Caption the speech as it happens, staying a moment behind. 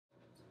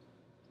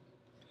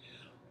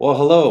Well,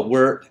 hello.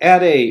 We're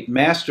at a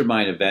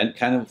mastermind event,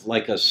 kind of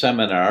like a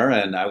seminar,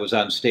 and I was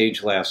on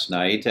stage last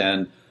night,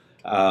 and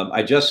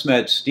I just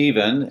met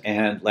Stephen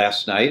and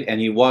last night, and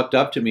he walked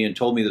up to me and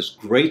told me this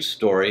great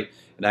story,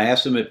 and I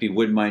asked him if he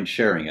wouldn't mind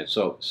sharing it.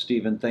 So,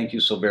 Stephen, thank you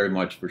so very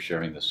much for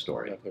sharing this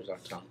story.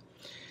 Tom.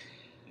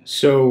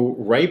 So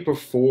right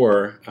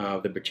before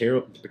the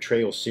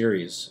Betrayal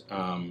series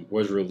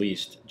was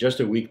released, just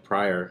a week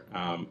prior,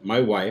 my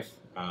wife,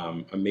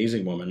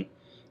 amazing woman,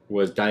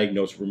 was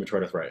diagnosed with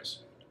rheumatoid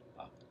arthritis,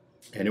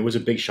 and it was a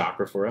big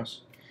shocker for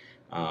us.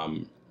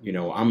 I'm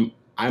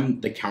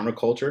the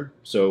counterculture,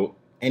 so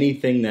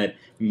anything that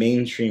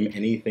mainstream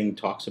anything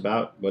talks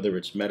about, whether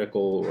it's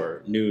medical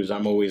or news,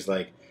 I'm always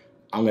like,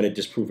 I'm going to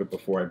disprove it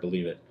before I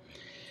believe it.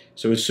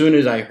 So as soon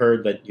as I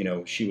heard that,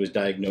 she was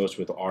diagnosed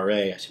with RA,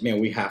 I said, man,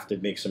 we have to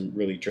make some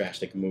really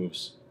drastic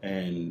moves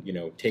and,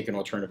 take an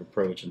alternative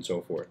approach and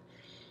so forth.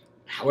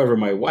 However,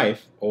 my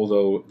wife,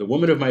 although the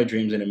woman of my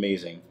dreams and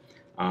amazing,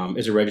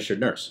 is a registered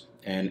nurse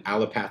and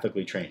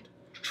allopathically trained.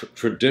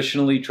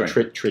 Traditionally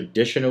trained.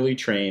 Traditionally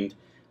trained.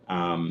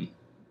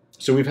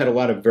 So we've had a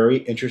lot of very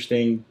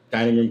interesting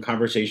dining room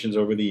conversations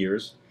over the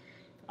years.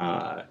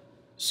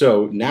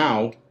 So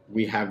now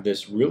we have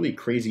this really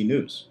crazy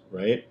news,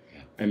 right?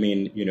 I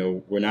mean,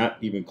 we're not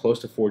even close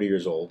to 40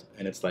 years old,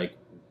 and it's like,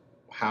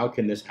 how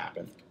can this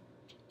happen?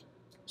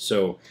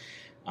 So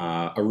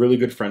a really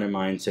good friend of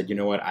mine said, you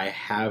know what,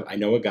 I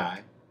know a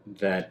guy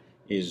that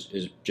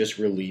is just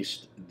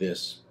released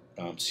this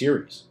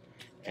series,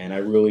 and I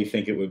really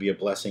think it would be a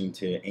blessing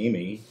to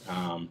Amy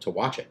to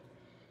watch it.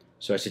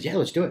 So I said, yeah,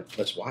 let's do it.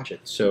 Let's watch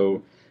it.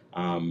 So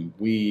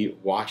we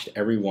watched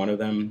every one of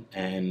them,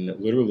 and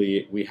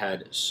literally we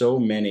had so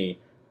many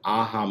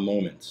aha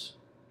moments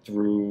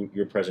through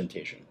your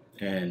presentation.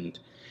 And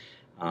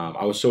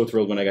I was so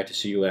thrilled when I got to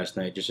see you last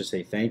night just to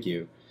say thank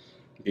you,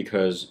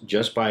 because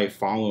just by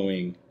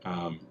following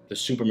the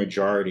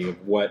supermajority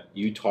of what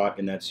you taught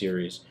in that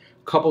series,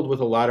 coupled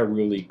with a lot of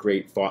really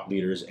great thought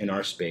leaders in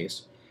our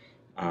space,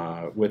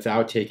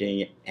 without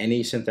taking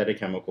any synthetic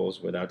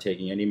chemicals, without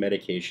taking any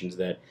medications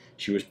that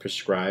she was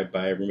prescribed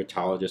by a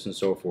rheumatologist and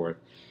so forth,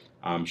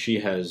 she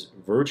has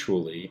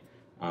virtually,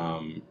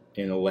 in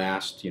the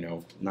last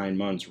 9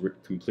 months,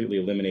 completely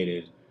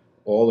eliminated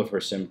all of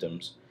her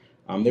symptoms.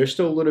 There's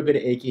still a little bit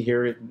of achy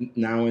here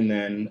now and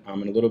then,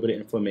 and a little bit of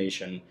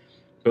inflammation,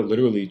 but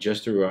literally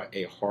just through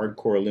a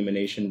hardcore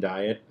elimination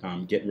diet,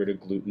 getting rid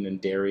of gluten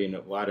and dairy and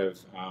a lot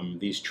of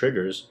these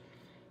triggers.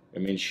 I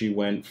mean, she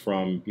went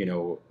from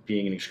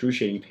being in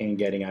excruciating pain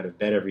getting out of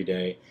bed every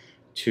day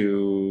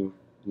to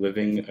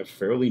living a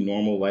fairly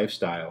normal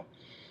lifestyle.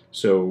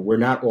 So we're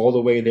not all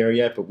the way there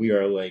yet, but we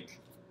are like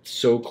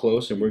so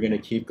close, and we're going to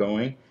keep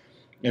going.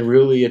 And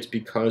really, it's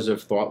because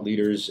of thought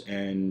leaders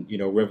and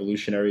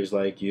revolutionaries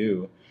like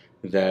you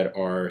that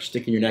are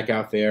sticking your neck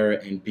out there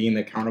and being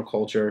the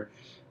counterculture,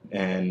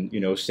 and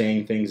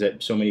saying things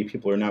that so many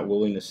people are not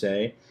willing to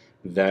say,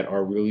 that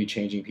are really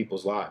changing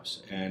people's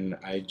lives. And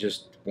I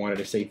just wanted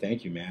to say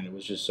thank you, man. It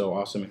was just so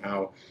awesome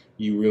how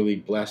you really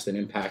blessed and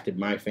impacted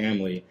my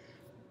family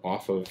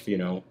off of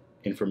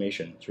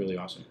information. It's really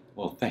awesome.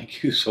 Well,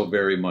 thank you so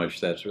very much.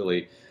 That's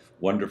really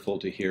wonderful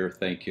to hear.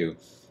 Thank you.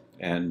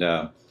 And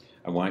I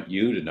want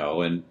you to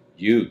know, and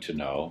you to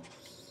know,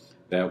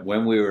 that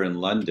when we were in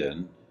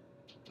London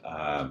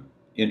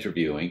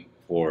interviewing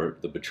for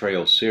the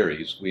Betrayal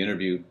series, we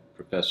interviewed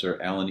Professor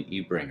Alan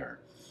Ebringer.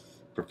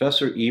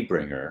 Professor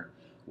Ebringer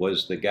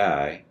was the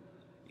guy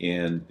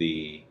in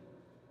the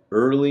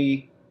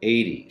early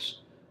 80s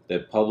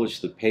that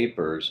published the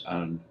papers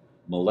on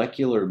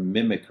molecular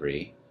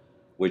mimicry,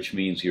 which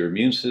means your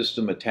immune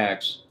system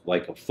attacks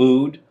like a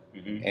food,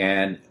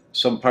 and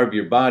some part of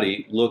your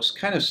body looks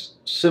kind of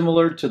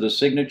similar to the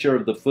signature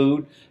of the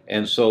food,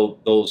 and so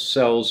those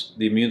cells,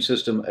 the immune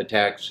system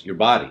attacks your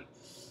body.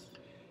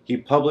 He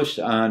published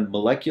on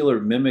molecular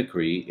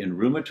mimicry in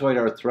rheumatoid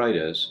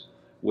arthritis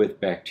with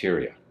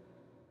bacteria.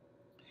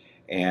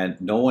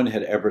 And no one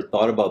had ever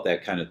thought about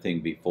that kind of thing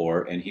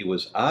before, and he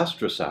was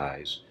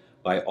ostracized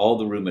by all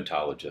the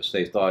rheumatologists.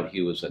 They thought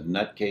he was a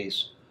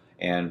nutcase,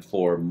 and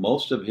for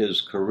most of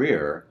his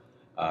career,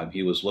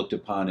 he was looked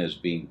upon as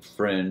being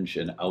fringe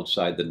and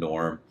outside the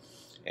norm.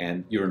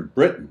 And you're in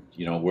Britain,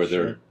 where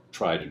they're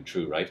tried and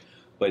true, right?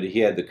 But he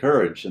had the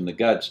courage and the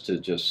guts to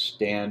just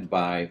stand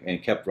by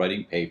and kept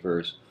writing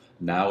papers.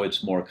 Now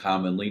it's more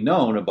commonly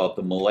known about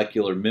the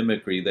molecular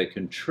mimicry that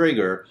can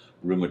trigger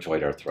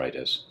rheumatoid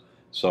arthritis.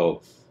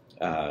 So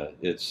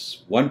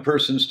it's one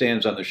person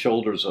stands on the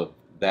shoulders of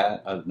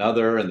that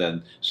another, and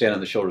then stand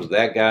on the shoulders of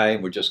that guy,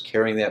 and we're just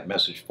carrying that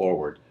message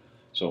forward.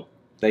 So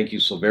thank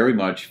you so very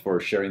much for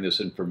sharing this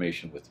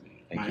information with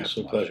me. Thank you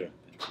so much. Pleasure.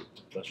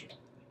 Pleasure.